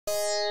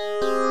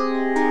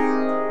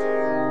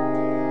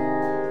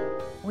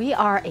We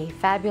are a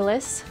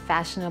fabulous,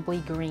 fashionably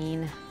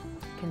green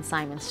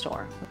consignment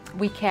store.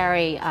 We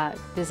carry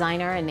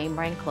designer and name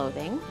brand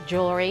clothing,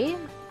 jewelry,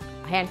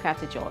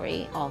 handcrafted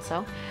jewelry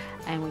also,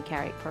 and we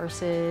carry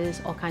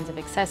purses, all kinds of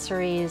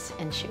accessories,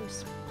 and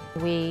shoes.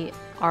 We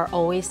are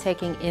always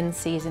taking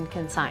in-season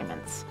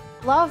consignments.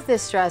 Love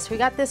this dress. We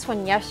got this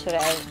one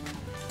yesterday,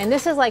 and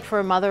this is like for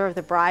a mother of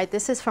the bride.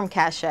 This is from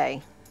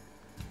Catty.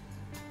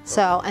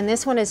 So, and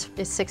this one is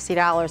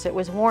 $60. It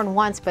was worn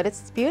once, but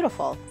it's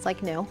beautiful. It's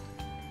like new.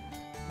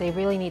 They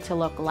really need to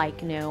look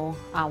like new.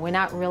 We're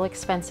not a real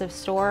expensive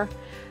store,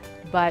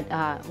 but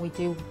we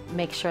do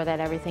make sure that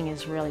everything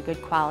is really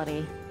good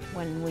quality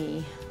when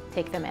we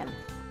take them in.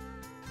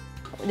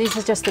 This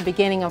is just the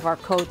beginning of our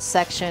coats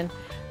section,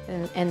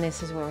 and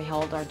this is where we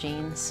hold our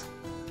jeans.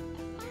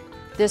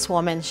 This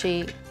woman,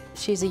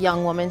 she's a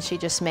young woman. She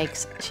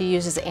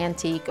uses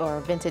antique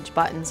or vintage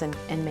buttons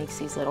and makes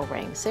these little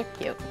rings. They're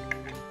cute.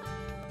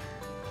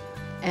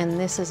 And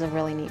this is a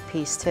really neat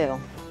piece too,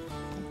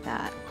 like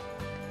that.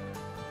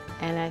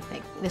 And I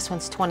think this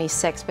one's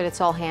 26, but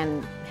it's all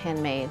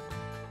handmade.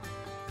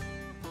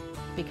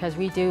 Because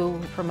we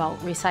do promote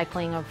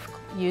recycling of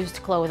used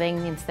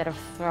clothing instead of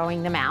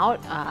throwing them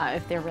out.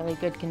 If they're really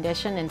good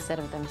condition, instead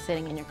of them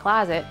sitting in your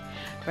closet,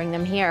 bring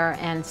them here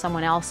and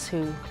someone else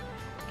who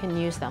can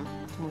use them.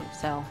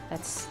 So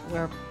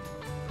we're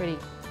pretty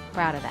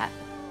proud of that.